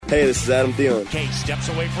Hey, this is Adam Thielen. Case steps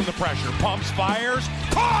away from the pressure, pumps, fires,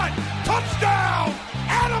 caught! Touchdown!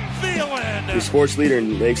 Adam Thielen! The sports leader in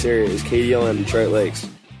the Lakes area is KDLM Detroit Lakes.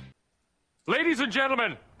 Ladies and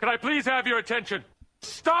gentlemen, can I please have your attention?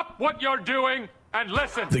 Stop what you're doing and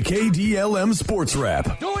listen. The KDLM Sports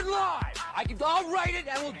Wrap. Do it live. I'll write it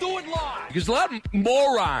and we'll do it live. There's a lot of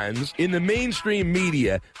morons in the mainstream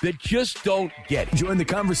media that just don't get it. Join the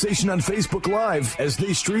conversation on Facebook Live as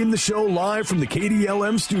they stream the show live from the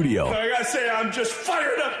KDLM studio. I gotta say, I'm just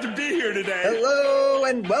fired up to be here today. Hello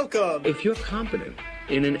and welcome. If you're competent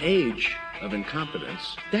in an age of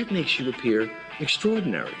incompetence, that makes you appear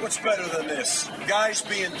extraordinary. What's better than this? Guys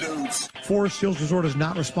being dudes. Forest Hills Resort is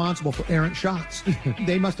not responsible for errant shots.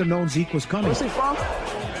 They must have known Zeke was coming. Where's he from?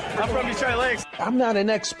 I'm from Detroit Lakes. I'm not an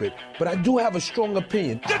expert, but I do have a strong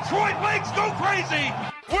opinion. Detroit Lakes go crazy!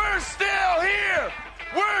 We're still here!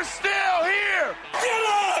 We're still here! Get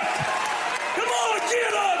up! Come on,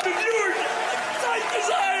 get up! If you're psyched as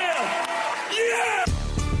I am! Yeah!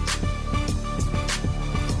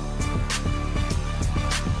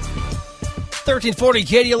 $13.40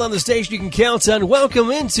 KDLM on the station you can count on.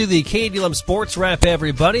 Welcome into the KDLM Sports Wrap,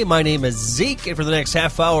 everybody. My name is Zeke, and for the next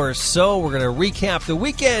half hour or so, we're going to recap the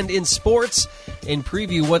weekend in sports and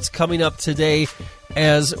preview what's coming up today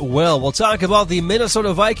as well. We'll talk about the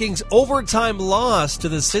Minnesota Vikings overtime loss to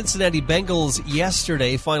the Cincinnati Bengals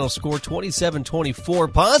yesterday. Final score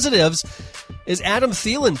 27-24. Positives is Adam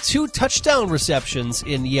Thielen, 2 touchdown receptions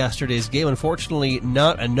in yesterday's game. Unfortunately,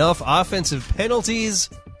 not enough. Offensive penalties.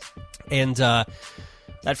 And that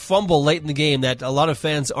fumble late in the game that a lot of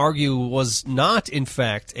fans argue was not, in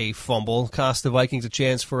fact, a fumble, cost the Vikings a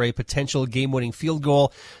chance for a potential game-winning field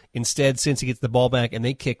goal. Instead, Cincy gets the ball back, and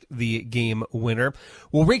they kicked the game winner.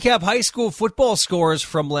 We'll recap high school football scores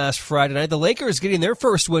from last Friday night. The Lakers getting their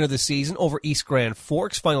first win of the season over East Grand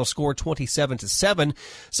Forks. Final score 27-7.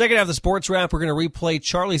 Second half of the Sports Wrap, we're going to replay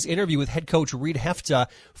Charlie's interview with head coach Reed Hefta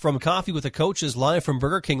from Coffee with the Coaches live from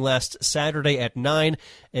Burger King last Saturday at 9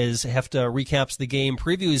 as Hefta recaps the game,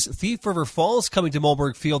 previews Thief River Falls coming to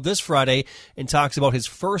Mulberg Field this Friday, and talks about his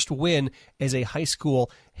first win as a high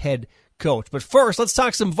school head coach. But first, let's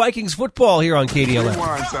talk some Vikings football here on KDLM.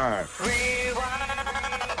 Rewind time.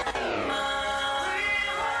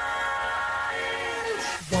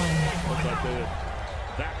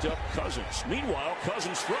 Backed up Cousins. Meanwhile,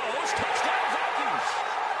 Cousins throws. Touchdown Vikings!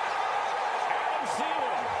 Adam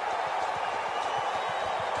Thielen.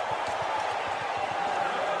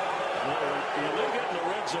 When they get in the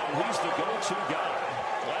red zone, he's the go-to guy.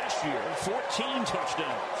 Last year, 14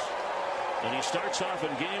 touchdowns. And he starts off in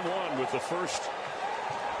game one with the first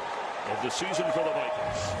of the season for the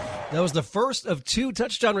Vikings. That was the first of 2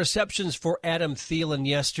 touchdown receptions for Adam Thielen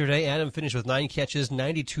yesterday. Adam finished with 9 catches,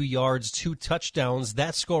 92 yards, 2 touchdowns.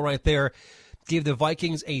 That score right there gave the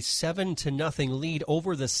Vikings a 7-0 lead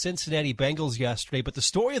over the Cincinnati Bengals yesterday. But the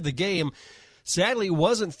story of the game, sadly,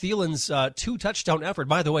 wasn't Thielen's 2-touchdown effort.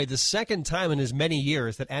 By the way, the second time in as many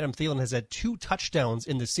years that Adam Thielen has had 2 touchdowns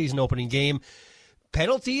in the season-opening game.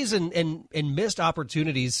 Penalties and missed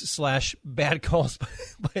opportunities / bad calls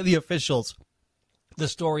by the officials. The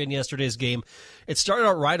story in yesterday's game, it started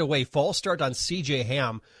out right away. False start on C.J.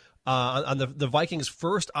 Ham on the Vikings'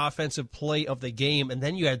 first offensive play of the game, and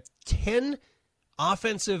then you had 10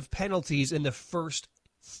 offensive penalties in the first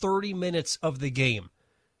 30 minutes of the game.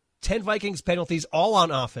 10 Vikings penalties, all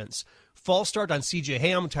on offense. False start on C.J.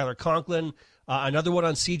 Ham, Tyler Conklin, another one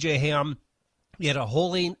on C.J. Ham. You had a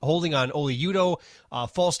holding on Oli Udoh,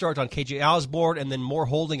 false start on KJ Osborne, and then more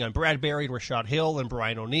holding on Bradbury and Rashad Hill and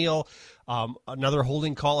Brian O'Neill. Another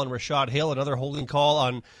holding call on Rashad Hill, another holding call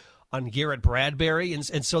on Garrett Bradbury.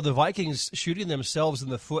 And so the Vikings shooting themselves in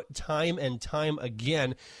the foot time and time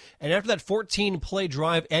again. And after that 14-play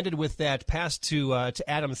drive ended with that pass to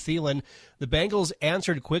Adam Thielen, the Bengals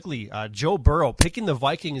answered quickly. Joe Burrow picking the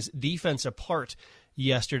Vikings defense apart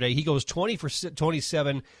yesterday. He goes 20 for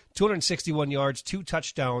 27, 261 yards, 2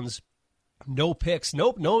 touchdowns, no picks,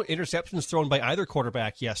 no interceptions thrown by either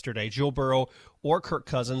quarterback yesterday, Joe Burrow or Kirk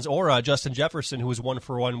Cousins or Justin Jefferson, who was 1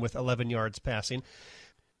 for 1 with 11 yards passing.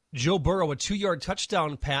 Joe Burrow, a 2-yard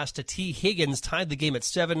touchdown pass to T. Higgins, tied the game at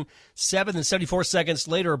 7 and 74 seconds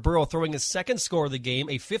later, Burrow throwing his second score of the game,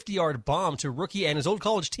 a 50-yard bomb to rookie and his old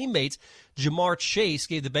college teammate, Jamar Chase,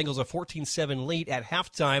 gave the Bengals a 14-7 lead at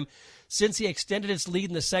halftime. Since he extended its lead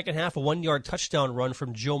in the second half, a 1-yard touchdown run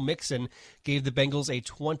from Joe Mixon gave the Bengals a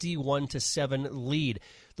 21-7 lead.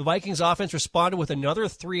 The Vikings offense responded with another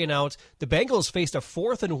 3-and-out. The Bengals faced a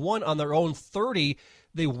 4th and 1 on their own 30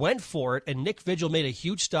 They went for it, and Nick Vigil made a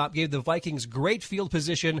huge stop, gave the Vikings great field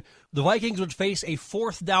position. The Vikings would face a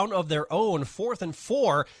 4th down of their own, 4th and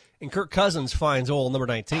 4, and Kirk Cousins finds hole number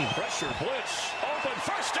 19. Pressure blitz, open,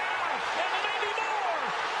 first down, and maybe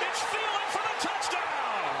more. It's Thielen for the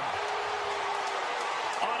touchdown.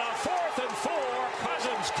 On a 4th and 4,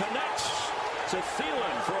 Cousins connects to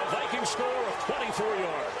Thielen for a Viking score of 24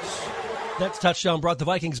 yards. That touchdown brought the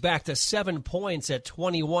Vikings back to 7 points at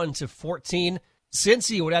 21-14.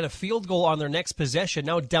 Cincy would add a field goal on their next possession,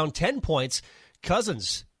 now down 10 points.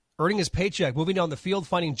 Cousins earning his paycheck, moving down the field,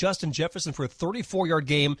 finding Justin Jefferson for a 34-yard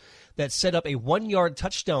game that set up a 1-yard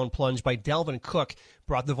touchdown plunge by Dalvin Cook,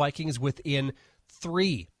 brought the Vikings within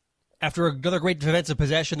 3. After another great defensive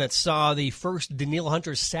possession that saw the first Danielle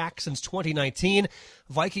Hunter sack since 2019,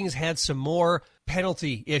 Vikings had some more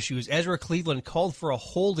penalty issues. Ezra Cleveland called for a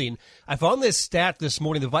holding. I found this stat this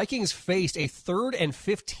morning. The Vikings faced a 3rd and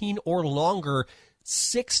 15 or longer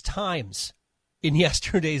 6 times in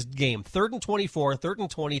yesterday's game. 3rd and 24, 3rd and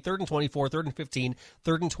 20, 3rd and 24, 3rd and 15,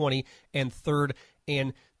 3rd and 20, and 3rd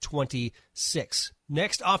and 26.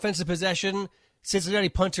 Next offensive possession, Cincinnati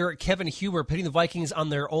punter Kevin Huber pitting the Vikings on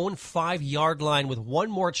their own 5-yard line with one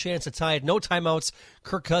more chance to tie it. No timeouts.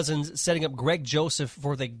 Kirk Cousins setting up Greg Joseph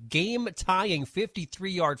for the game-tying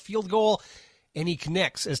 53-yard field goal, and he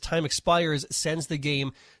connects as time expires, sends the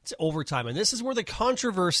game to overtime. And this is where the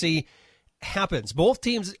controversy happens. Both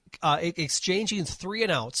teams exchanging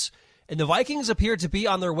 3-and-outs, and the Vikings appear to be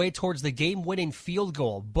on their way towards the game-winning field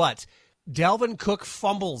goal, but Dalvin Cook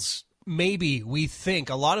fumbles. Maybe, we think.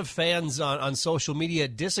 A lot of fans on social media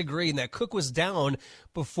disagreeing that Cook was down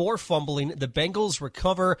before fumbling. The Bengals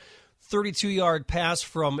recover. 32-yard pass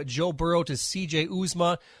from Joe Burrow to C.J.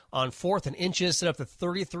 Uzomah on 4th and inches. Set up the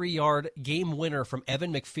 33-yard game winner from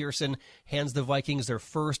Evan McPherson. Hands the Vikings their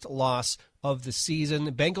first loss of the season.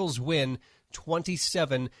 The Bengals win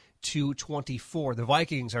 27-24. The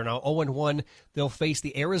Vikings are now 0-1. They'll face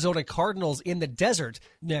the Arizona Cardinals in the desert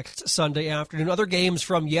next Sunday afternoon. Other games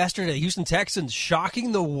from yesterday, the Houston Texans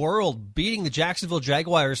shocking the world, beating the Jacksonville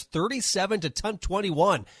Jaguars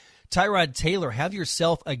 37-21. Tyrod Taylor, have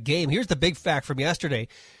yourself a game. Here's the big fact from yesterday.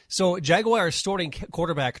 So Jaguars starting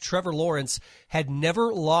quarterback Trevor Lawrence had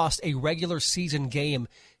never lost a regular season game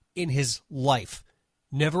in his life.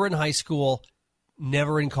 Never in high school,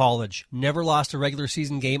 never in college. Never lost a regular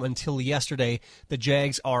season game until yesterday. The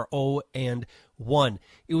Jags are 0-1.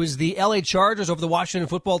 It was the LA Chargers over the Washington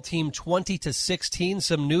football team 20-16.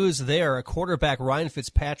 Some news there. A quarterback, Ryan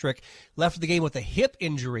Fitzpatrick, left the game with a hip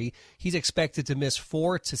injury. He's expected to miss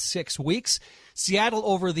 4 to 6 weeks. Seattle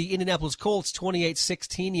over the Indianapolis Colts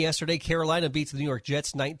 28-16 yesterday. Carolina beats the New York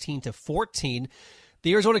Jets 19-14.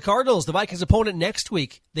 The Arizona Cardinals, the Vikings' opponent next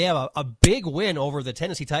week, they have a big win over the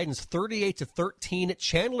Tennessee Titans, 38-13.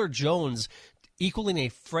 Chandler Jones equaling a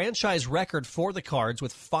franchise record for the Cards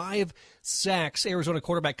with 5 sacks. Arizona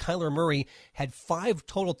quarterback Kyler Murray had 5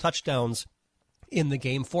 total touchdowns in the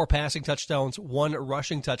game, 4 passing touchdowns, 1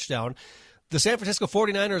 rushing touchdown. The San Francisco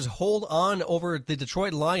 49ers hold on over the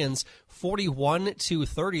Detroit Lions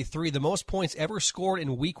 41-33, the most points ever scored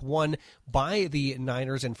in Week 1 by the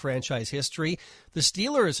Niners in franchise history. The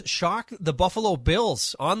Steelers shock the Buffalo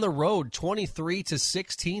Bills on the road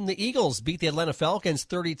 23-16. The Eagles beat the Atlanta Falcons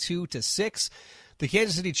 32-6. The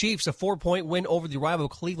Kansas City Chiefs, a 4-point win over the rival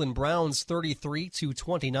Cleveland Browns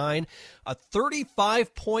 33-29. A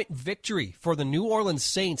 35-point victory for the New Orleans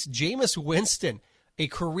Saints. Jameis Winston, a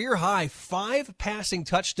career-high 5 passing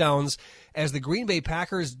touchdowns as the Green Bay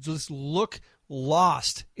Packers just look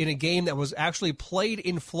lost in a game that was actually played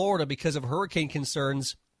in Florida because of hurricane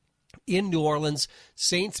concerns in New Orleans.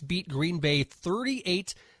 Saints beat Green Bay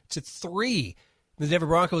 38-3. The Denver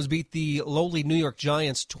Broncos beat the lowly New York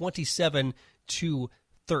Giants 27-13.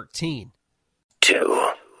 2.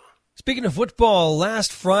 Speaking of football,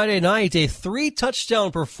 last Friday night, a 3-touchdown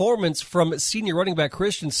performance from senior running back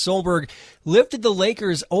Christian Solberg lifted the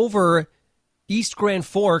Lakers over East Grand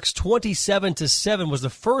Forks 27-7, was the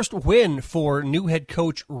first win for new head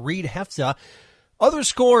coach Reed Hefta. Other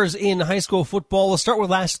scores in high school football, we'll start with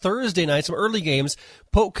last Thursday night, some early games.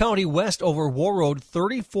 Polk County West over Warroad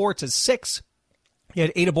 34-6. You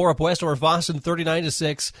had Ada Borup West over Boston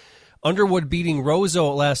 39-6. Underwood beating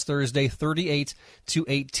Roseau last Thursday,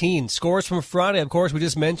 38-18. Scores from Friday, of course, we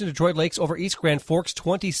just mentioned Detroit Lakes over East Grand Forks,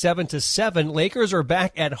 27-7. Lakers are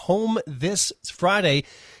back at home this Friday,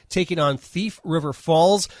 taking on Thief River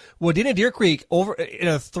Falls. Wadena Deer Creek over in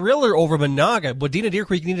a thriller over Monaga. Wadena Deer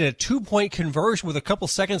Creek needed a 2-point conversion with a couple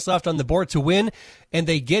seconds left on the board to win, and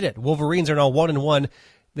they get it. Wolverines are now 1-1.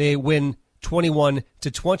 They win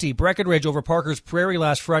 21-20. Breckenridge over Parker's Prairie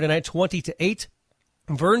last Friday night, 20-8.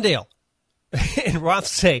 Verndale And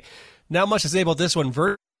Rothsay, not much to say about this one.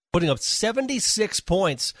 Vert putting up 76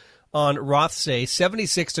 points on Rothsay,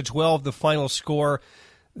 76-12, the final score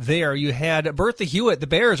there. You had Bertha Hewitt. The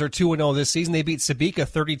Bears are 2-0 this season. They beat Sabika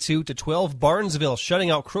 32-12. Barnesville shutting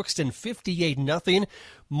out Crookston 58-0.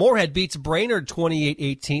 Moorhead beats Brainerd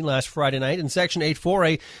 28-18 last Friday night. In Section 8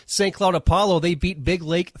 4A, St. Cloud Apollo, they beat Big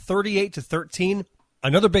Lake 38-13.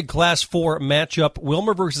 Another big Class 4 matchup,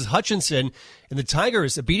 Wilmer versus Hutchinson, and the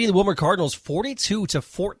Tigers beating the Wilmer Cardinals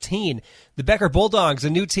 42-14. The Becker Bulldogs, a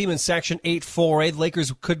new team in Section 8 4A. The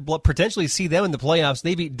Lakers could potentially see them in the playoffs.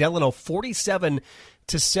 They beat Delano 47-7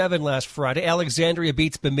 last Friday. Alexandria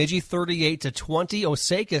beats Bemidji 38-20.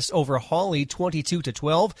 Osakis over Hawley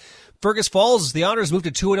 22-12. Fergus Falls, the Honors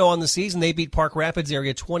moved to 2-0 on the season. They beat Park Rapids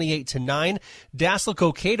area 28-9. Dassel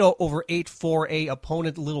Cokato over 8 4A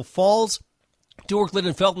opponent Little Falls. Newark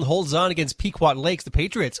Linden Felton holds on against Pequot Lakes. The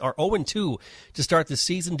Patriots are 0-2 to start the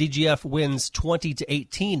season. DGF wins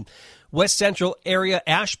 20-18. West Central area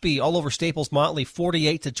Ashby all over Staples Motley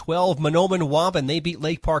 48-12. Mahnomen Waban, they beat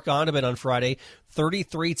Lake Park Onabet on Friday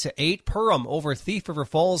 33-8. Perham over Thief River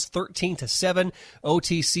Falls 13-7.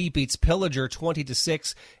 OTC beats Pillager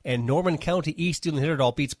 20-6. And Norman County East in the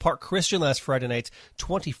Hitterdall beats Park Christian last Friday night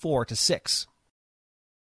 24-6.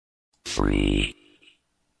 Free.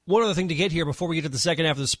 One other thing to get here before we get to the second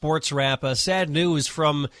half of the sports wrap. Sad news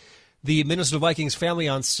from the Minnesota Vikings family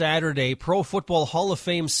on Saturday. Pro Football Hall of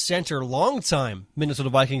Fame center, longtime Minnesota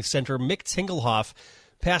Vikings center, Mick Tingelhoff,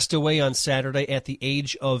 passed away on Saturday at the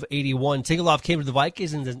age of 81. Tingelhoff came to the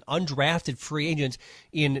Vikings as an undrafted free agent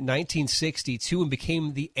in 1962 and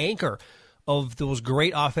became the anchor of those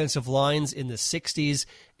great offensive lines in the 60s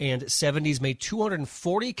and 70s, made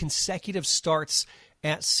 240 consecutive starts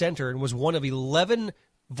at center and was one of 11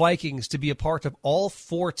 Vikings to be a part of all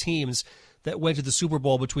four teams that went to the Super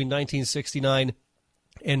Bowl between 1969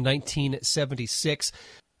 and 1976.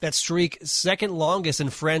 That streak, second longest in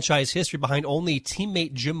franchise history behind only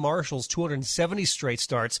teammate Jim Marshall's 270 straight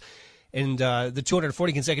starts. And the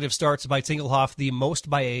 240 consecutive starts by Tingelhoff, the most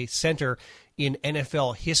by a center in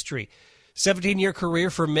NFL history. 17-year career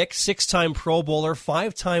for Mick, 6-time Pro Bowler,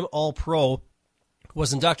 5-time All-Pro.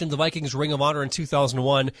 Was inducted into the Vikings Ring of Honor in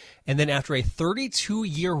 2001, and then after a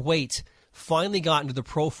 32-year wait, finally got into the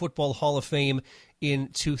Pro Football Hall of Fame in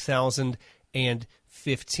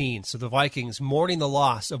 2015. So the Vikings mourning the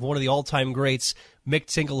loss of one of the all-time greats, Mick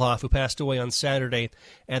Tingelhoff, who passed away on Saturday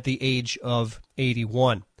at the age of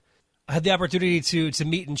 81. I had the opportunity to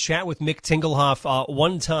meet and chat with Mick Tingelhoff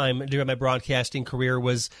one time during my broadcasting career.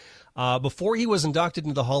 Was before he was inducted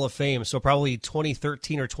into the Hall of Fame, so probably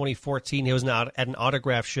 2013 or 2014, he was at an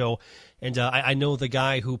autograph show, and I know the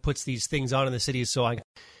guy who puts these things on in the city, so I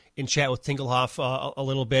in chat with Tingelhoff a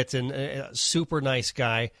little bit, and a super nice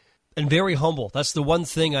guy, and very humble. That's the one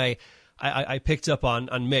thing I picked up on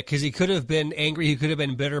Mick, because he could have been angry, he could have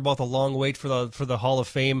been bitter about the long wait for the Hall of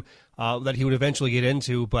Fame that he would eventually get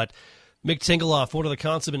into, but Mick Tingelhoff, one of the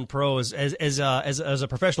consummate pros. As a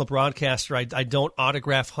professional broadcaster, I don't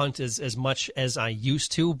autograph hunt as much as I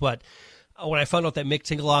used to. But when I found out that Mick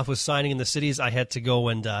Tingelhoff was signing in the cities, I had to go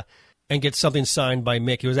and get something signed by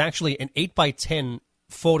Mick. It was actually an 8x10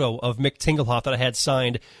 photo of Mick Tingelhoff that I had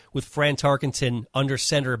signed with Fran Tarkenton under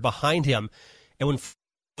center behind him. And when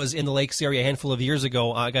was in the Lakes area a handful of years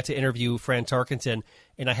ago, I got to interview Fran Tarkenton,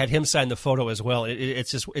 and I had him sign the photo as well.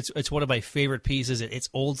 It's one of my favorite pieces. It's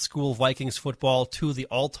old school Vikings football, two of the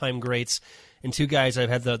all-time greats, and two guys I've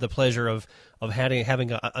had the pleasure of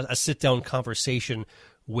having a sit-down conversation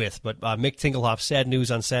with. But Mick Tingelhoff, sad news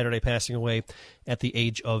on Saturday, passing away at the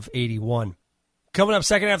age of 81. Coming up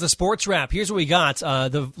second half of the sports wrap, here's what we got.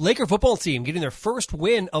 The Laker football team getting their first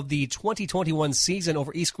win of the 2021 season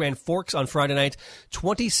over East Grand Forks on Friday night,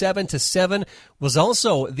 27-7. Was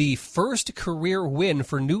also the first career win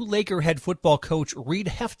for new Laker head football coach Reed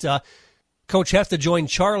Hefta. Coach Hefta joined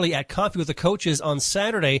Charlie at Coffee with the Coaches on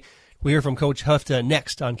Saturday. We hear from Coach Hefta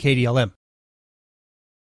next on KDLM.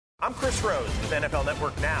 I'm Chris Rose with NFL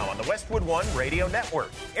Network Now on the Westwood One Radio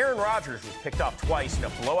Network. Aaron Rodgers was picked off twice in a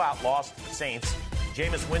blowout loss to the Saints.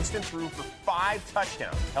 Jameis Winston threw for 5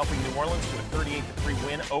 touchdowns, helping New Orleans to a 38-3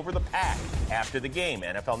 win over the Pack. After the game,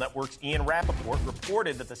 NFL Network's Ian Rappaport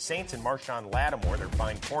reported that the Saints and Marshawn Lattimore, their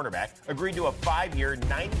fine cornerback, agreed to a 5-year,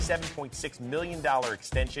 $97.6 million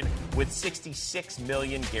extension with $66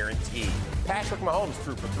 million guaranteed. Patrick Mahomes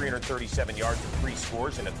threw for 337 yards and 3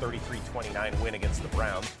 scores in a 33-29 win against the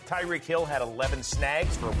Browns. Tyreek Hill had 11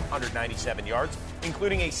 snags for 197 yards,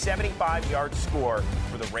 including a 75-yard score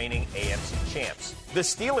for the reigning AFC champs. The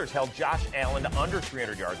Steelers held Josh Allen to under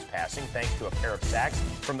 300 yards passing thanks to a pair of sacks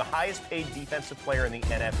from the highest-paid defensive player in the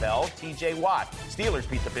NFL, T.J. Watt. Steelers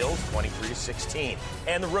beat the Bills 23-16.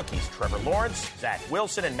 And the rookies, Trevor Lawrence, Zach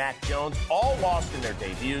Wilson, and Mac Jones, all lost in their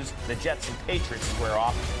debuts. The Jets and Patriots square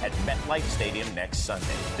off at MetLife Stadium next Sunday.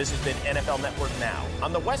 This has been NFL Network Now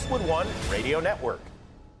on the Westwood One Radio Network.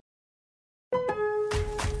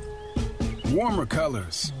 Warmer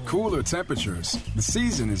colors, cooler temperatures. The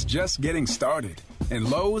season is just getting started. And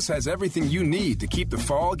Lowe's has everything you need to keep the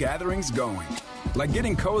fall gatherings going. Like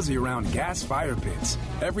getting cozy around gas fire pits.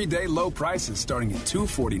 Everyday low prices starting at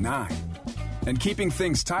 $249. And keeping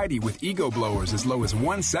things tidy with Ego blowers as low as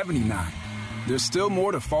 $179. There's still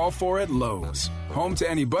more to fall for at Lowe's. Home to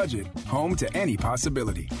any budget, home to any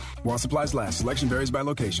possibility. While supplies last, selection varies by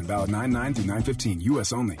location. Valid 9/9 through 9/15,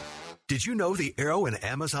 U.S. only. Did you know the arrow in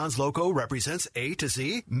Amazon's logo represents A to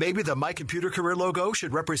Z? Maybe the My Computer Career logo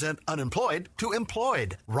should represent unemployed to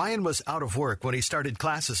employed. Ryan was out of work when he started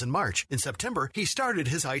classes in March. In September, he started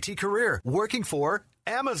his IT career, working for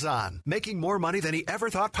Amazon, making more money than he ever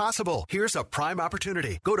thought possible. Here's a prime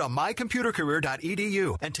opportunity. Go to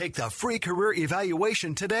mycomputercareer.edu and take the free career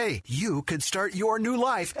evaluation today. You could start your new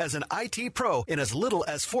life as an IT pro in as little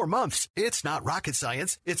as 4 months. It's not rocket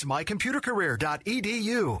science. It's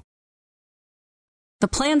mycomputercareer.edu. The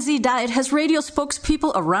Plan Z diet has radio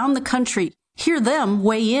spokespeople around the country. Hear them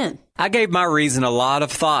weigh in. I gave my reason a lot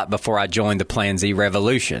of thought before I joined the Plan Z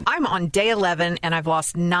revolution. I'm on day 11 and I've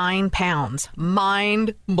lost 9 pounds.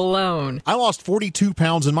 Mind blown. I lost 42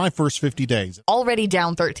 pounds in my first 50 days. Already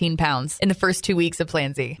down 13 pounds in the first 2 weeks of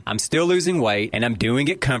Plan Z. I'm still losing weight and I'm doing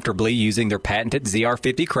it comfortably using their patented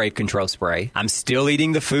ZR50 Crave Control Spray. I'm still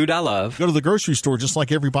eating the food I love. Go to the grocery store just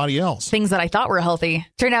like everybody else. Things that I thought were healthy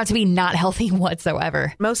turned out to be not healthy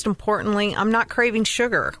whatsoever. Most importantly, I'm not craving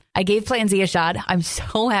sugar. I gave Plan Z a shot. I'm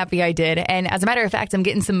so happy I did. And as a matter of fact, I'm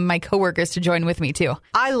getting some of my coworkers to join with me, too.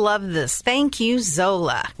 I love this. Thank you,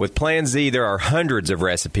 Zola. With Plan Z, there are hundreds of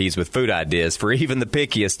recipes with food ideas for even the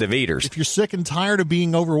pickiest of eaters. If you're sick and tired of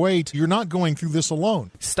being overweight, you're not going through this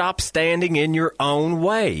alone. Stop standing in your own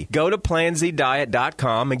way. Go to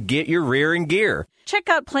PlanZDiet.com and get your rear in gear. Check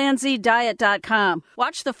out PlanZDiet.com.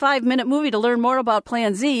 Watch the 5-minute movie to learn more about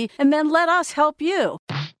Plan Z, and then let us help you.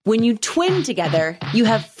 When you twin together, you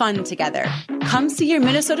have fun together. Come see your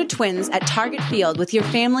Minnesota Twins at Target Field with your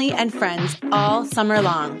family and friends all summer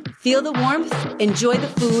long. Feel the warmth, enjoy the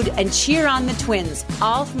food, and cheer on the Twins,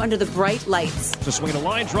 all from under the bright lights. To swing a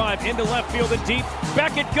line drive into left field and deep.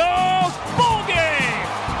 Back it goes! Ball game!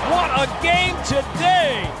 What a game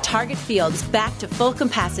today! Target Field is back to full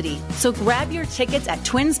capacity, so grab your tickets at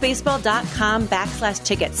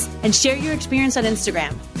twinsbaseball.com/tickets and share your experience on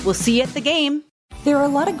Instagram. We'll see you at the game. There are a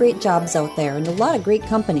lot of great jobs out there and a lot of great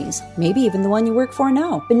companies, maybe even the one you work for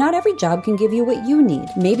now. But not every job can give you what you need.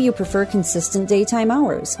 Maybe you prefer consistent daytime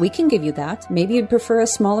hours. We can give you that. Maybe you'd prefer a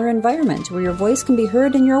smaller environment where your voice can be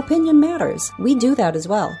heard and your opinion matters. We do that as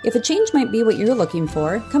well. If a change might be what you're looking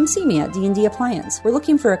for, come see me at D&D Appliance. We're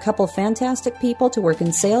looking for a couple fantastic people to work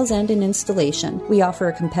in sales and in installation. We offer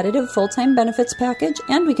a competitive full-time benefits package,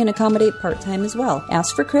 and we can accommodate part-time as well.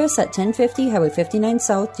 Ask for Chris at 1050 Highway 59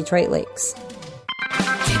 South, Detroit Lakes.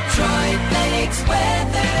 Detroit Lakes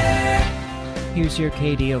weather. Here's your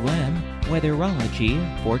KDOM weatherology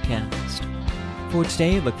forecast. For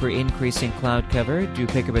today, look for increasing cloud cover. Do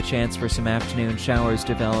pick up a chance for some afternoon showers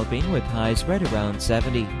developing with highs right around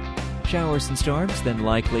 70. Showers and storms then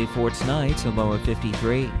likely for tonight, a low of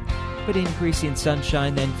 53. But increasing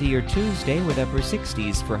sunshine then for your Tuesday with upper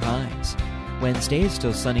 60s for highs. Wednesday is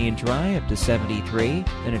still sunny and dry up to 73.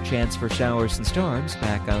 Then a chance for showers and storms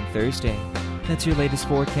back on Thursday. That's your latest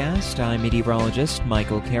forecast. I'm meteorologist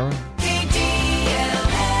Michael Carroll.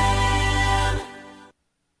 KDLM.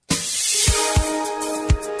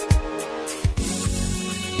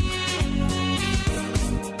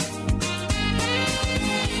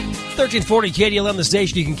 1340 KDLM, the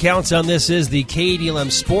station you can count on. This is the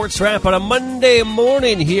KDLM Sports Wrap on a Monday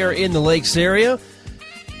morning here in the Lakes area.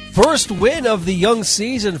 First win of the young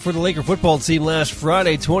season for the Laker football team last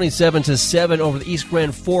Friday, 27-7 over the East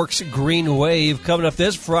Grand Forks Green Wave. Coming up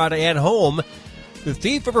this Friday at home, the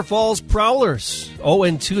Thief River Falls Prowlers.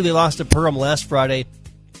 0-2, they lost to Perham last Friday,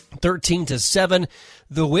 13-7.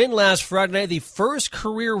 The win last Friday night, the first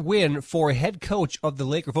career win for head coach of the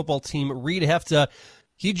Laker football team, Reed Hefta.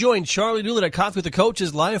 He joined Charlie Newland at Coffee with the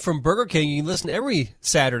Coaches live from Burger King. You can listen every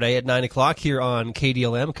Saturday at 9 o'clock here on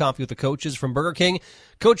KDLM, Coffee with the Coaches from Burger King.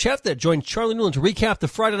 Coach Hefta joined Charlie Newland to recap the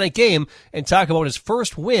Friday night game and talk about his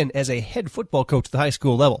first win as a head football coach at the high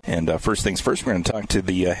school level. And first things first, we're going to talk to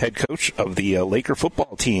the head coach of the Laker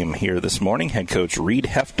football team here this morning, head coach Reed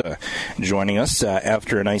Hefta, joining us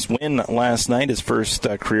after a nice win last night, his first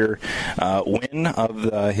career win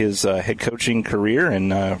of his head coaching career.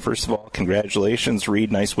 And first of all, congratulations,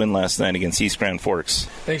 Reed. Nice win last night against East Grand Forks.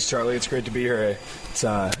 Thanks, Charlie. It's great to be here.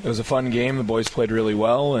 It was a fun game. The boys played really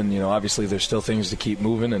well, and obviously there's still things to keep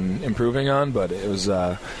moving and improving on. But it was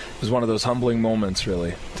one of those humbling moments,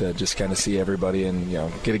 really, to just kind of see everybody and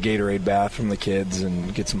get a Gatorade bath from the kids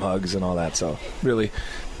and get some hugs and all that. So really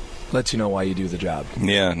lets you know why you do the job.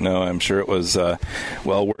 Yeah, no, I'm sure it was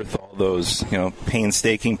well worth all those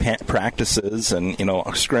painstaking practices and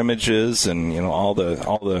scrimmages and all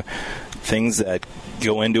the things that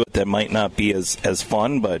go into it that might not be as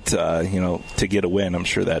fun, but to get a win, I'm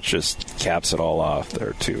sure that just caps it all off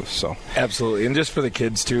there too. So absolutely, and just for the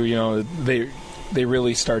kids too, they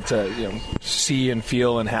really start to see and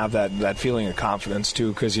feel and have that feeling of confidence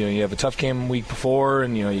too, because you have a tough game week before,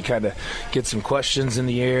 and you kind of get some questions in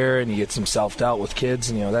the air and you get some self-doubt with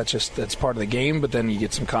kids, and that's part of the game. But then you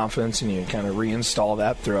get some confidence and you kind of reinstall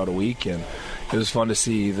that throughout a week, and it was fun to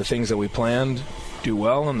see the things that we planned do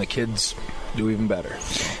well and the kids do even better.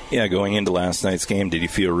 Yeah, going into last night's game, did you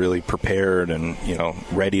feel really prepared and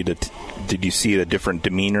ready to? Did you see a different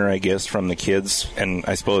demeanor, I guess, from the kids? And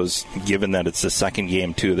I suppose, given that it's the second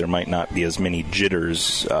game too, there might not be as many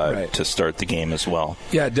jitters right. to start the game as well.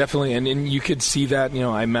 Yeah, definitely, and you could see that.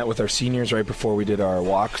 I met with our seniors right before we did our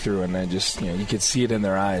walkthrough, and I just you could see it in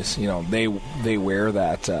their eyes. They wear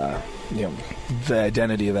that. The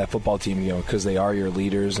identity of that football team, because they are your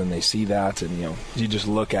leaders and they see that, and you just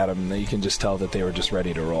look at them and you can just tell that they were just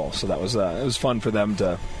ready to roll. So that was it was fun for them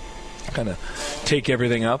to kind of take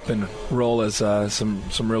everything up and roll as some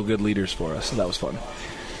real good leaders for us. So that was fun.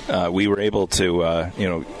 We were able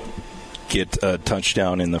to get a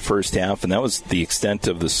touchdown in the first half, and that was the extent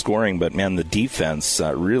of the scoring. But man, the defense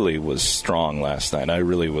really was strong last night. I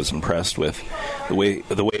really was impressed with the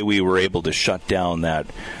way we were able to shut down that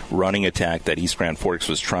running attack that East Grand Forks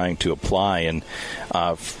was trying to apply. And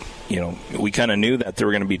we kind of knew that they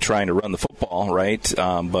were going to be trying to run the football, right?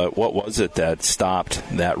 But what was it that stopped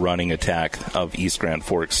that running attack of East Grand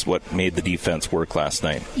Forks? What made the defense work last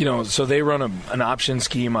night? So they run an option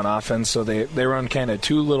scheme on offense. So they run kind of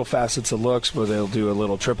two little facets of looks where they'll do a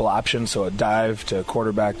little triple option, so a dive to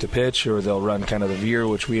quarterback to pitch, or they'll run kind of the veer,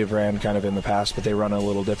 which we have ran kind of in the past, but they run a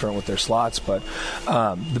little different with their slots. But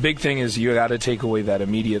the big thing is you got to take away that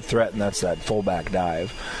immediate threat, and that's that fullback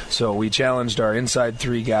dive. So we challenged our inside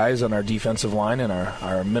three guys on our defensive line and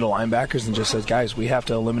our middle linebackers and just said, guys, we have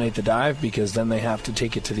to eliminate the dive, because then they have to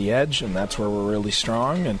take it to the edge, and that's where we're really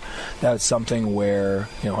strong. And that's something where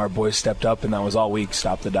our boys stepped up, and that was all week,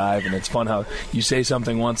 stop the dive. And it's fun how you say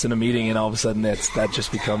something once in a meeting and all of a sudden that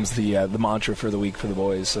just becomes the mantra for the week for the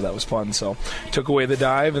boys. So that was fun. So took away the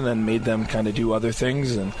dive and then made them kind of do other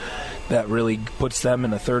things, and that really puts them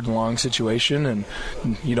in a third and long situation, and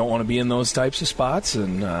you don't want to be in those types of spots,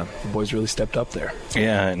 and the boys really stepped up there.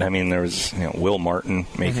 Yeah, and I mean, there was Will Martin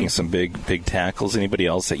making some big tackles. Anybody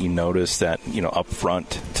else that you noticed that up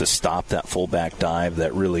front to stop that fullback dive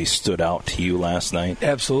that really stood out to you last night?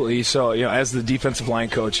 Absolutely. So as the defensive line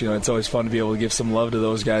coach, it's always fun to be able to give some love to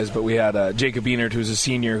those guys. But we had Jacob Enert, who's a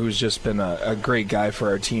senior, who's just been a great guy for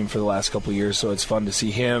our team for the last couple of years. So it's fun to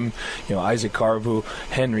see him. Isaac Carvu,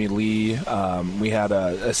 Henry Lee. We had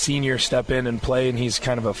a senior step in and play, and he's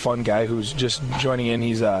kind of a fun guy who's just joining in.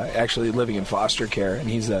 He's actually living in foster care, and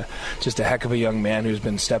he's just a heck of a young man who's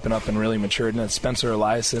been stepping up and really matured. And that's Spencer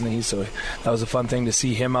Eliason, and so that was a fun thing to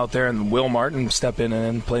see him out there. And Will Martin step in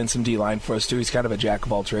and playing some D-line for us too. He's kind of a jack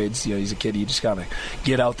of all trades. He's a kid. You just gotta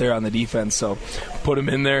get out there on the defense. So put him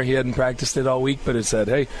in there. He hadn't practiced it all week, but it said,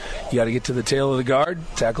 hey, you got to get to the tail of the guard,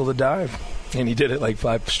 tackle the dive. And he did it like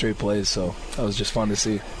 5 straight plays, so that was just fun to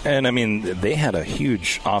see. And, I mean, they had a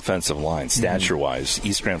huge offensive line, stature-wise.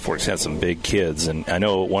 East Grand Forks had some big kids, and I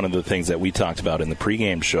know one of the things that we talked about in the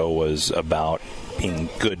pregame show was about being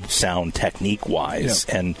good, sound, technique-wise.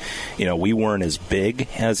 Yeah. And, we weren't as big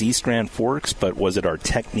as East Grand Forks, but was it our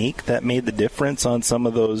technique that made the difference on some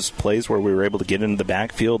of those plays where we were able to get into the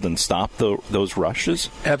backfield and stop those rushes?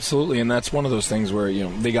 Absolutely, and that's one of those things where,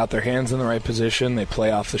 they got their hands in the right position, they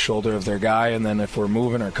play off the shoulder of their guy, and then if we're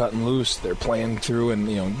moving or cutting loose, they're playing through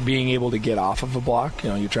and, being able to get off of a block.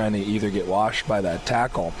 You're trying to either get washed by that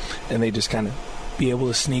tackle, and they just kind of be able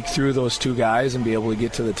to sneak through those two guys and be able to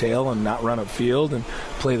get to the tail and not run upfield and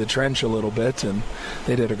play the trench a little bit. And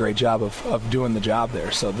they did a great job of doing the job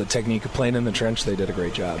there. So the technique of playing in the trench, they did a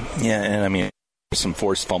great job. Yeah, and I mean, some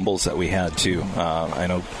forced fumbles that we had too. I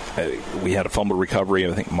know we had a fumble recovery.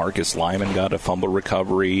 I think Marcus Lyman got a fumble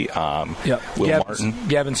recovery. Will Martin.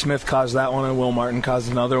 Gavin Smith caused that one, and Will Martin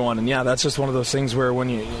caused another one. And yeah, that's just one of those things where when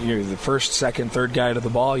you're the first, second, third guy to the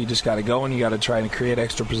ball, you just got to go and you got to try and create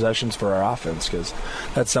extra possessions for our offense, because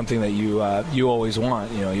that's something that you always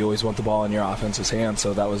want. You always want the ball in your offense's hands.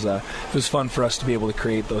 So that was it was fun for us to be able to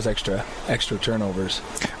create those extra turnovers.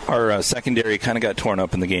 Our secondary kind of got torn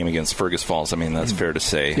up in the game against Fergus Falls. I mean, that's fair to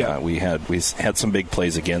say. Yeah. We had some big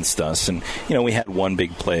plays against us, and we had one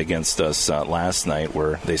big play against us last night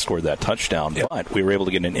where they scored that touchdown. Yeah. But we were able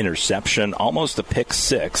to get an interception, almost a pick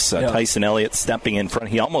six. Tyson Elliott stepping in front.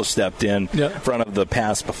 He almost stepped in front of the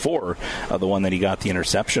pass before the one that he got the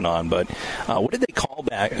interception on. But what did they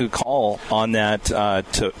call on that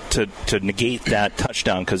to negate that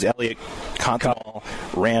touchdown? Because Elliott caught the ball,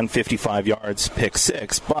 ran 55 yards, pick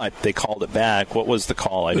six, but they called it back. What was the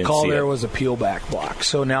call? The call there was a peel back block.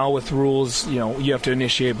 So now with rules, you have to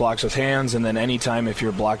initiate blocks with hands, and then anytime if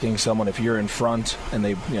you're blocking someone, if you're in front, and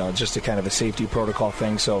they, just a kind of a safety protocol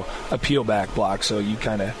thing. So a peel back block. So you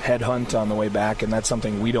kind of headhunt on the way back, and that's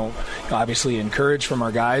something we don't obviously encourage from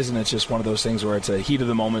our guys. And it's just one of those things where it's a heat of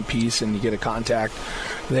the moment piece, and you get a contact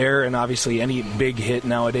there. And obviously any big hit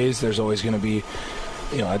nowadays, there's always going to be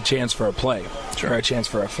a chance for a play or a chance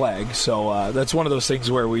for a flag. So that's one of those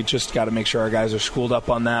things where we just got to make sure our guys are schooled up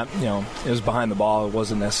on that. It was behind the ball. It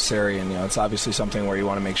wasn't necessary. And, it's obviously something where you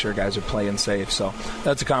want to make sure guys are playing safe. So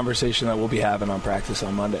that's a conversation that we'll be having on practice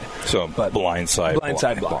on Monday. So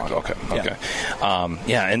blindside block. Okay.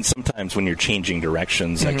 And sometimes when you're changing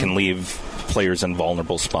directions, that can leave players in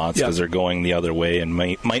vulnerable spots because they're going the other way and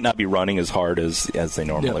might not be running as hard as they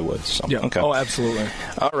normally would. So, okay. Oh, absolutely.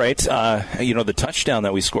 All right. The touchdown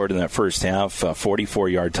that we scored in that first half,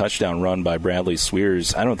 44-yard touchdown run by Bradley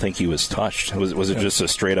Swears, I don't think he was touched. Was it just a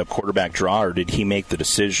straight-up quarterback draw, or did he make the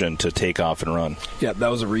decision to take off and run? Yeah, that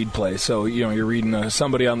was a read play. So, you're reading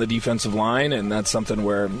somebody on the defensive line, and that's something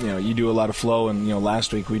where, you do a lot of flow. And,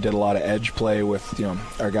 last week we did a lot of edge play with,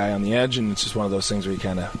 our guy on the edge, and it's just one of those things where you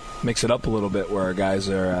kind of mix it up a little bit, where our guys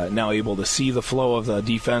are now able to see the flow of the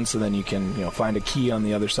defense, and then you can find a key on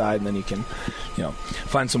the other side, and then you can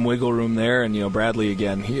find some wiggle room there. And Bradley,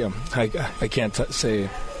 again, I can't say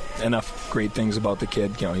enough great things about the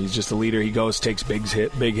kid. He's just a leader. He goes, takes big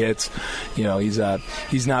hits.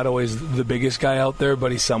 He's not always the biggest guy out there,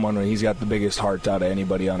 but he's someone where he's got the biggest heart out of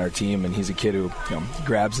anybody on our team, and he's a kid who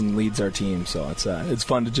grabs and leads our team. So it's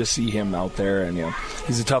fun to just see him out there, and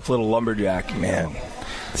he's a tough little lumberjack. Man.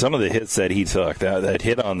 Some of the hits that he took, that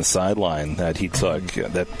hit on the sideline that he took,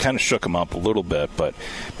 that kind of shook him up a little bit,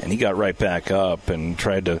 and he got right back up and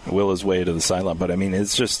tried to will his way to the sideline. But, I mean,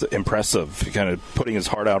 it's just impressive, kind of putting his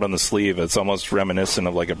heart out on the sleeve. It's almost reminiscent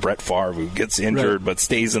of like a Brett Favre who gets injured but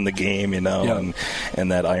stays in the game, and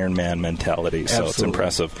that Iron Man mentality. So It's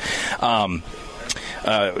impressive.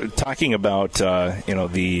 Talking about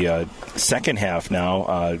the second half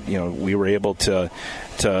now, we were able to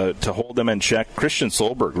hold them in check. Christian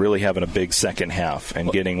Solberg really having a big second half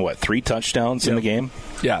and getting 3 touchdowns in the game.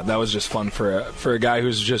 Yeah, that was just fun for a guy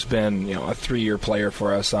who's just been a 3-year player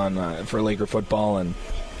for us for Laker football. And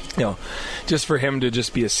just for him to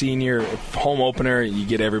just be a senior, home opener, you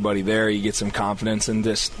get everybody there, you get some confidence, and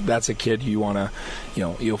that's a kid you want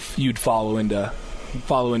to you'd follow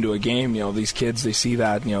into a game. These kids, they see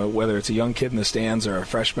that, whether it's a young kid in the stands or a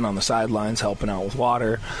freshman on the sidelines helping out with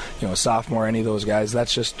water, a sophomore, any of those guys.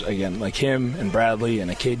 That's just, again, like him and Bradley and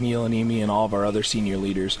Akade Nielanimi and all of our other senior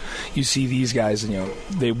leaders. You see these guys,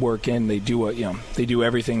 they work in, they do they do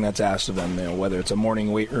everything that's asked of them, whether it's a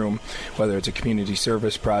morning weight room, whether it's a community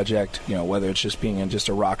service project, whether it's just being just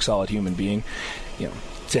a rock solid human being,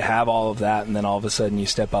 to have all of that, and then all of a sudden you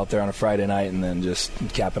step out there on a Friday night and then just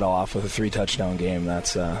cap it all off with a 3-touchdown game.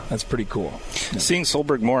 That's pretty cool. Seeing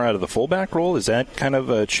Solberg more out of the fullback role, is that kind of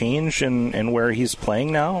a change in where he's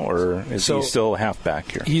playing now, or is he still halfback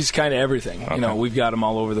here? He's kind of everything. Okay. We've got him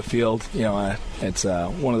all over the field. It's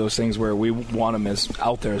one of those things where we want him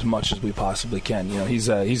out there as much as we possibly can. He's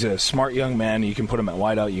a smart young man. You can put him at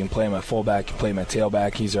wideout, you can play him at fullback, you can play him at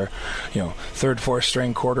tailback. He's our 3rd, 4th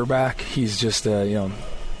string quarterback. He's just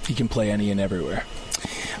he can play any and everywhere.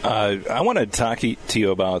 I want to talk to you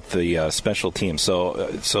about the special team.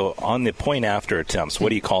 So on the point after attempts, what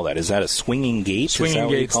do you call that? Is that a swinging gate? Swinging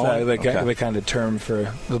gate's the kind of term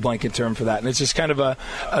for the blanket term for that, and it's just kind of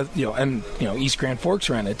East Grand Forks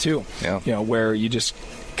ran it too. Yeah. Where you just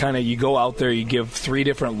kind of you go out there, you give 3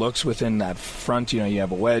 different looks within that front. You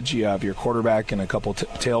have a wedge, you have your quarterback and a couple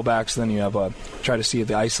tailbacks, then you have try to see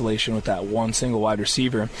the isolation with that one single wide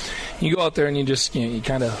receiver. You go out there and you just you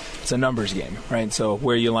kind of, it's a numbers game, right? So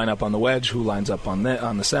where you line up on the wedge, who lines up on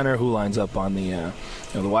the center, who lines up on the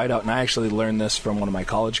the wide out. And I actually learned this from one of my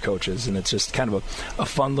college coaches, and it's just kind of a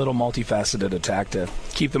fun little multifaceted attack to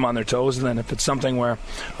keep them on their toes. And then if it's something where,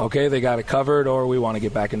 okay, they got it covered or we want to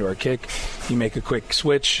get back into our kick, you make a quick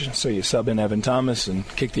switch. So you sub in Evan Thomas and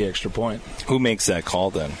kick the extra point. Who makes that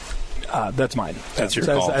call then? That's mine. That's your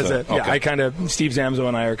call. Okay. I kind of, Steve Zamzo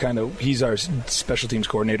and I are kind of, he's our special teams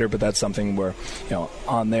coordinator, but that's something where,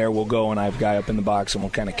 on there we'll go and I have a guy up in the box and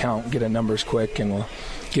we'll kind of count, get in numbers quick, and we'll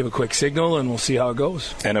give a quick signal and we'll see how it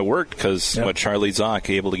goes. And it worked because Charlie Zock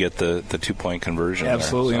able to get the 2-point conversion.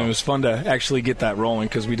 Absolutely, there, so. And it was fun to actually get that rolling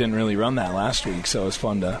because we didn't really run that last week, so it was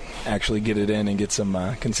fun to actually get it in and get some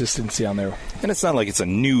consistency on there. And it's not like it's a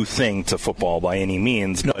new thing to football by any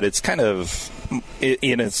means, but it's kind of,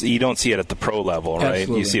 you don't see it at the pro level, right?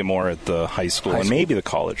 Absolutely. You see it more at the high school and maybe the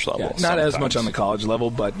college level. Yeah, not as much on the college level,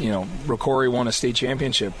 but Rocori won a state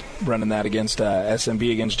championship running that against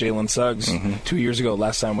SMB against Jalen Suggs 2 years ago.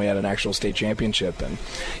 Last time we had an actual state championship, and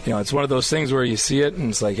it's one of those things where you see it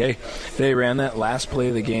and it's like, hey, they ran that last play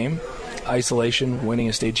of the game. Isolation, winning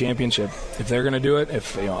a state championship. If they're going to do it,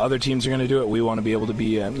 if other teams are going to do it, we want to be able to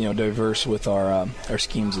be diverse with our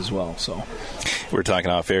schemes as well. So we're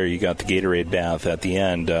talking off air. You got the Gatorade bath at the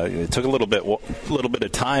end. It took a little bit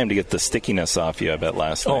of time to get the stickiness off you, I bet,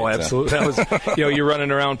 last night. Oh, absolutely. That was you're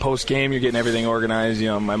running around post game, you're getting everything organized.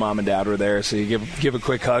 My mom and dad were there, so you give a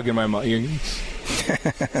quick hug, and my mom.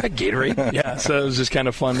 Gatorade, yeah. So it was just kind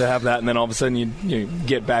of fun to have that, and then all of a sudden you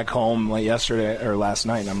get back home like yesterday or last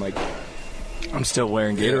night, and I'm like, I'm still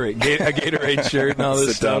wearing Gatorade, a Gatorade shirt and all this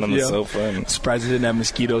Sit stuff. Down on the sofa. And surprised it didn't have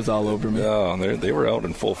mosquitoes all over me. Oh, they were out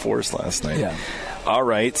in full force last night. Yeah. All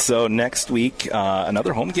right, so next week,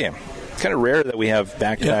 another home game. It's kind of rare that we have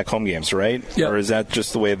back-to-back home games, right? Yeah. Or is that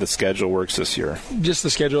just the way the schedule works this year? Just the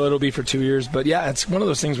schedule. It'll be for 2 years. But, yeah, it's one of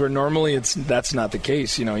those things where normally that's not the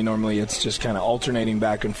case. Normally it's just kind of alternating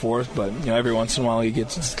back and forth. But, every once in a while you get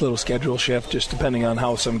this little schedule shift just depending on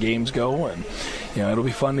how some games go. And, it'll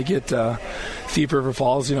be fun to get Thief River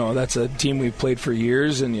Falls. That's a team we've played for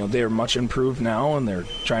years. And, they are much improved now. And they're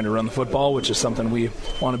trying to run the football, which is something we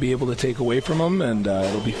want to be able to take away from them. And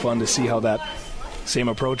it'll be fun to see how that same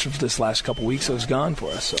approach of this last couple weeks has gone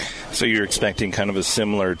for us. So you're expecting kind of a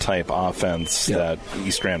similar type offense that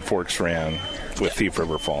East Grand Forks ran with Thief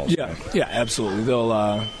River Falls. Yeah, yeah, absolutely. They'll,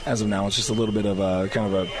 as of now, it's just a little bit of a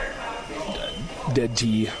kind of a dead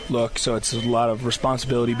tee look. So it's a lot of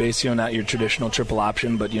responsibility based, not your traditional triple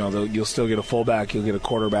option, but you'll still get a fullback, you'll get a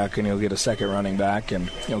quarterback, and you'll get a second running back,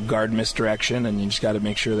 and guard misdirection, and you just got to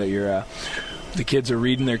make sure that you're. The kids are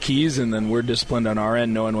reading their keys, and then we're disciplined on our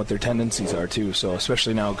end, knowing what their tendencies are too. So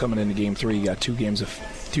especially now coming into Game 3, you got two games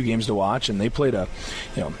to watch, and they played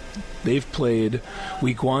they've played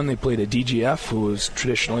Week 1. They played a DGF who was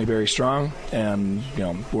traditionally very strong, and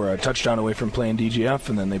we're a touchdown away from playing DGF,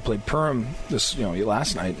 and then they played Perham this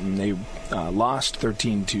last night, and they lost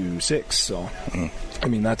 13-6. So I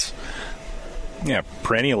mean that's. Yeah,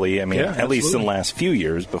 perennially. I mean, at least in the last few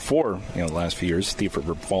years. Before, the last few years, Thief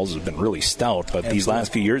River Falls has been really stout. But these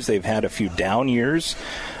last few years, they've had a few down years.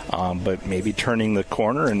 But maybe turning the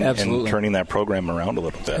corner and turning that program around a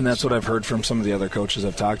little bit. And that's what I've heard from some of the other coaches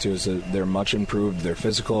I've talked to is that they're much improved. They're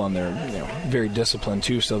physical and they're very disciplined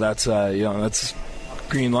too. So that's that's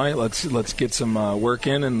green light. Let's get some work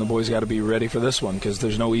in, and the boys got to be ready for this one because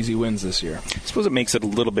there's no easy wins this year. I suppose it makes it a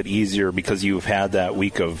little bit easier because you've had that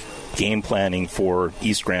week of game planning for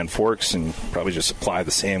East Grand Forks and probably just apply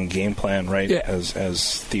the same game plan, right,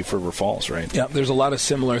 as Thief River Falls, right? Yeah, there's a lot of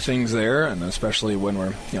similar things there, and especially when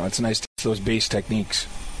we're, it's nice to see those base techniques.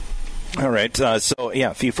 All right.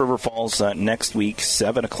 Thief River Falls next week,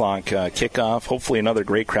 7 o'clock kickoff. Hopefully another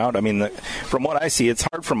great crowd. I mean, from what I see, it's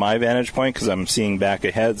hard from my vantage point because I'm seeing back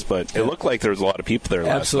of heads, but it looked like there was a lot of people there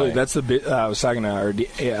last night. Absolutely. That's I was talking to our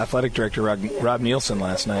athletic director, Rob Nielsen,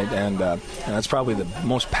 last night, and that's probably the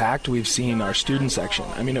most packed we've seen our student section.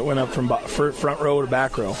 I mean, it went up from front row to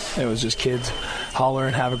back row. It was just kids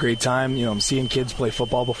hollering, have a great time. I'm seeing kids play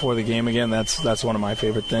football before the game again. That's one of my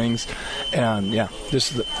favorite things. And,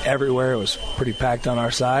 just everywhere. It was pretty packed on our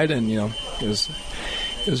side, and it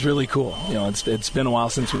was really cool. It's been a while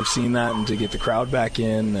since we've seen that, and to get the crowd back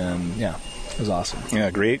in, and it was awesome. Yeah,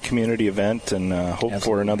 great community event, and hope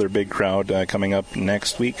for another big crowd coming up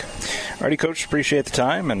next week. Alrighty, Coach, appreciate the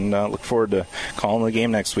time, and look forward to calling the game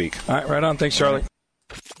next week. All right, right on. Thanks, Charlie.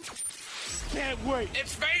 Can't wait.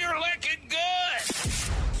 It's finger licking good.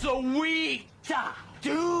 Sweet.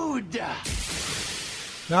 dude.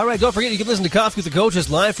 All right, don't forget you can listen to Coffee with the Coaches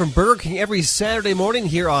live from Burger King every Saturday morning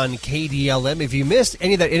here on KDLM. If you missed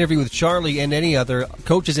any of that interview with Charlie and any other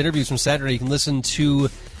coaches' interviews from Saturday, you can listen to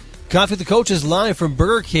Coffee with the Coaches live from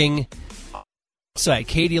Burger King website,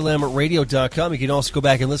 KDLMradio.com. You can also go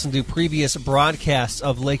back and listen to previous broadcasts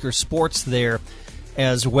of Lakers sports there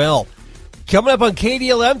as well. Coming up on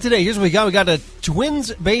KDLM today, here's what we got. We got a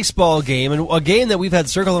Twins baseball game, and a game that we've had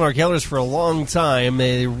circled on our calendars for a long time,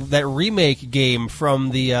 that remake game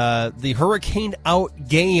from the Hurricane Out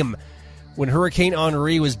game when Hurricane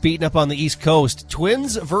Henri was beaten up on the East Coast.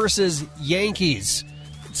 Twins versus Yankees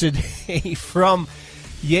today from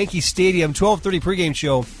Yankee Stadium, 12:30 pregame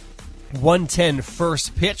show, 1:10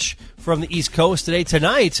 first pitch from the East Coast today.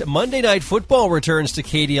 Tonight, Monday Night Football returns to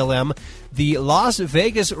KDLM. The Las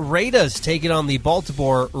Vegas Raiders taking on the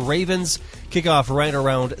Baltimore Ravens. Kickoff right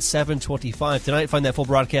around 7:25 tonight. Find that full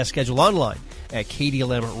broadcast schedule online at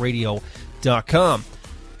KDLMradio.com.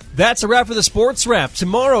 That's a wrap for the Sports Wrap.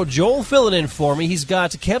 Tomorrow, Joel filling in for me. He's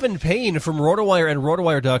got Kevin Payne from RotoWire and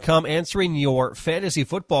RotoWire.com answering your fantasy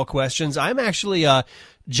football questions. I'm actually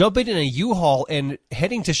jumping in a U-Haul and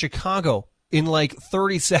heading to Chicago in like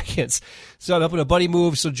 30 seconds. So I'm helping a buddy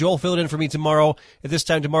move. So Joel filled in for me tomorrow. At this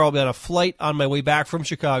time tomorrow, I'll be on a flight on my way back from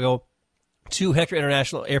Chicago to Hector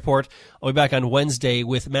International Airport. I'll be back on Wednesday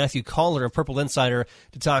with Matthew Collar of Purple Insider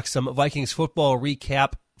to talk some Vikings football,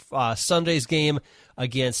 recap Sunday's game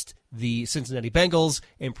against the Cincinnati Bengals,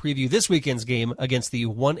 and preview this weekend's game against the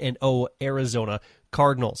 1-0 Arizona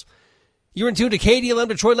Cardinals. You're in tune to KDLM,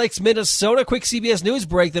 Detroit Lakes, Minnesota. Quick CBS News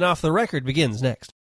break, then Off the Record begins next.